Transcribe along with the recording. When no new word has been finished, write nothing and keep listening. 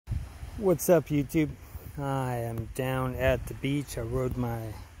What's up, YouTube? I am down at the beach. I rode my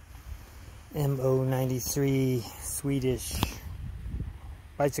MO-93 Swedish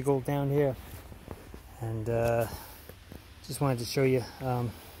bicycle down here, and just wanted to show you. I'm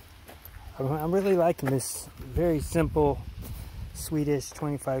really liking this very simple Swedish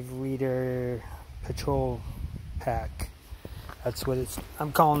 25-liter patrol pack. That's what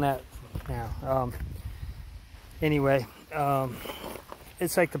I'm calling that now. Anyway,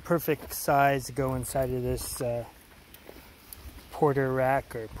 it's like the perfect size to go inside of this porter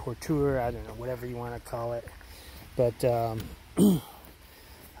rack or porteur, I don't know, whatever you want to call it. But I've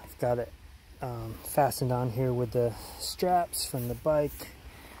got it fastened on here with the straps from the bike,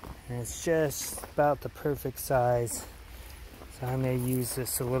 and it's just about the perfect size. So I may use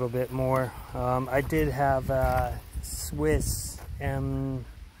this a little bit more. I did have a Swiss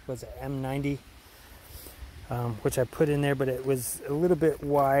M90. Which I put in there, but it was a little bit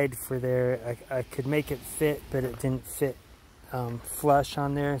wide for there. I could make it fit, but it didn't fit flush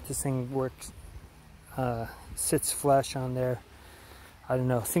on there. This thing works, sits flush on there. I don't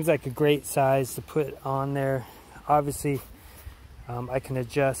know, seems like a great size to put on there. Obviously, I can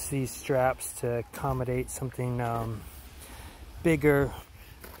adjust these straps to accommodate something bigger,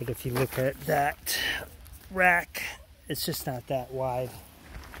 but if you look at that rack, it's just not that wide.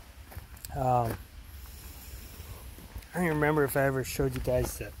 I don't remember if I ever showed you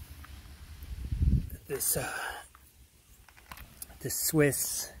guys this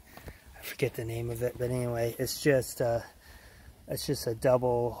Swiss, I forget the name of it, but anyway, it's just a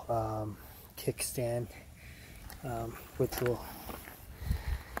double kickstand, which will,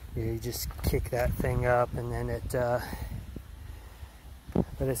 you just kick that thing up, and then it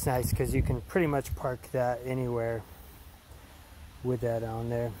but it's nice because you can pretty much park that anywhere with that on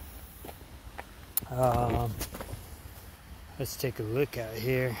there. Let's take a look out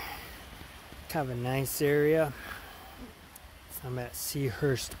here. Kind of a nice area. I'm at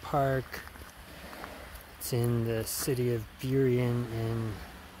Seahurst Park. It's in the city of Burien in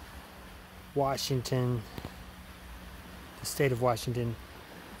Washington, the state of Washington,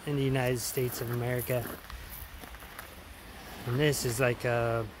 in the United States of America. And this is like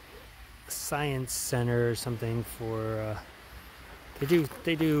a science center or something for, they do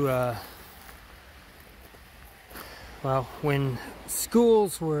well, when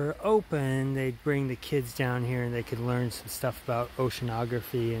schools were open, they'd bring the kids down here and they could learn some stuff about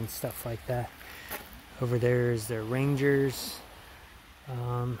oceanography and stuff like that. Over there is their ranger's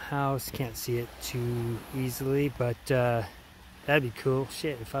house. Can't see it too easily, but that'd be cool.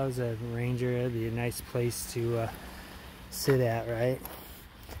 Shit, if I was a ranger, that'd be a nice place to sit at, right?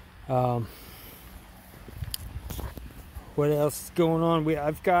 What else is going on?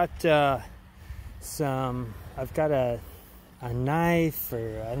 I've got I've got a knife,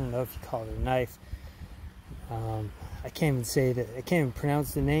 or I don't know if you call it a knife. I can't even say that. I can't even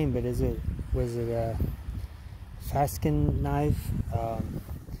pronounce the name, but was it a Faskinkniv?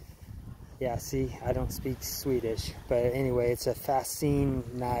 Yeah, see, I don't speak Swedish, but anyway, it's a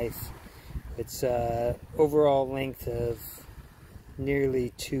Faskinkniv. It's overall length of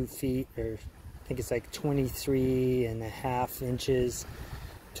nearly 2 feet, or I think it's like 23.5 inches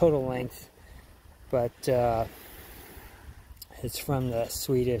total length. But it's from the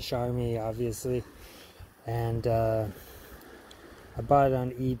Swedish Army, obviously, and I bought it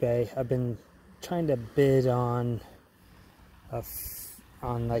on eBay. I've been trying to bid on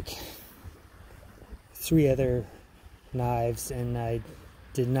like 3 other knives, and I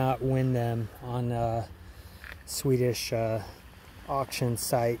did not win them on a Swedish auction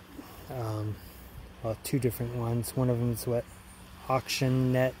site. Well, 2 different ones. One of them is what,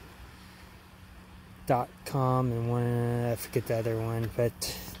 auctionnet.com, and one, I forget the other one, but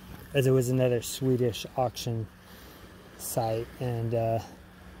as it was another Swedish auction site, and you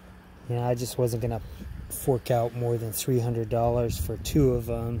know, I just wasn't gonna fork out more than $300 for 2 of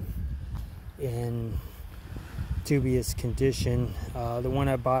them in dubious condition. The one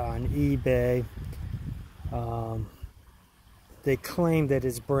I bought on eBay, they claim that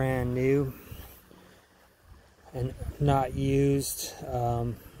it's brand new and not used.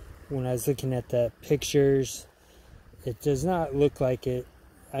 When I was looking at the pictures, it does not look like it.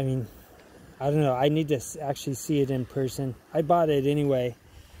 I mean, I don't know. I need to actually see it in person. I bought it anyway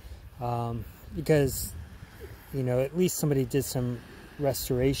because, you know, at least somebody did some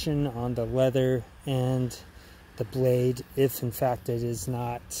restoration on the leather and the blade, if in fact it is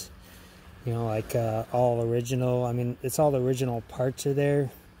not, you know, like all original. I mean, it's all the original parts are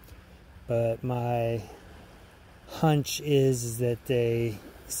there, but my hunch is that they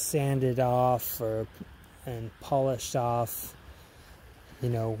sanded off and polished off you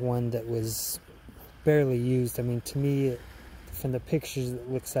know, one that was barely used. I mean, to me, from the pictures, it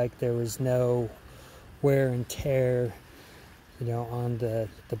looks like there was no wear and tear, you know, on the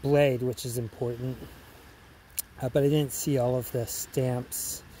blade, which is important. But I didn't see all of the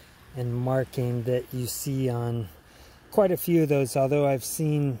stamps and marking that you see on quite a few of those, although I've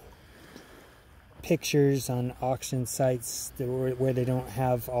seen pictures on auction sites where they don't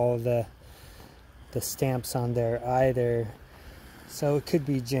have all the stamps on there either. So it could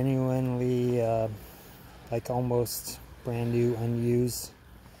be genuinely like almost brand new, unused.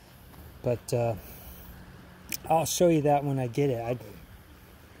 But I'll show you that when I get it.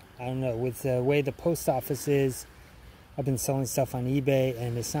 I don't know, with the way the post office is, I've been selling stuff on eBay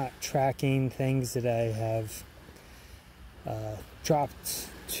and it's not tracking things that I have dropped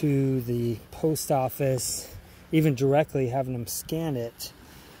to the post office, even directly having them scan it.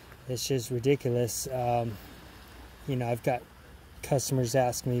 It's just ridiculous. You know, I've got customers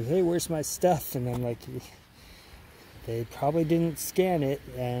ask me, hey, where's my stuff? And I'm like, they probably didn't scan it,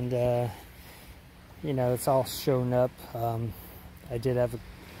 and you know, it's all shown up. I did have a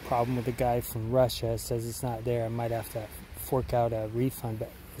problem with a guy from Russia. Says it's not there. I might have to fork out a refund, but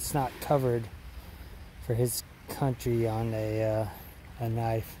it's not covered for his country on a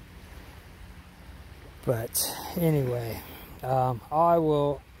knife. But anyway, I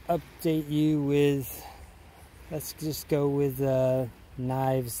will update you with, let's just go with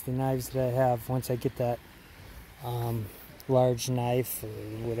knives, the knives that I have once I get that large knife, or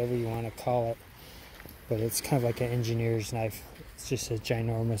whatever you want to call it. But it's kind of like an engineer's knife. It's just a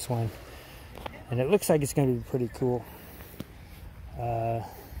ginormous one, and it looks like it's going to be pretty cool.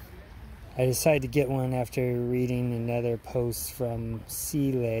 I decided to get one after reading another post from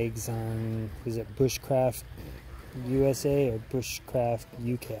Sea Legs on, was it Bushcraft USA or Bushcraft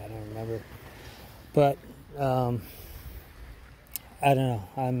UK? I don't remember. But I don't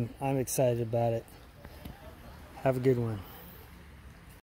know. I'm excited about it. Have a good one.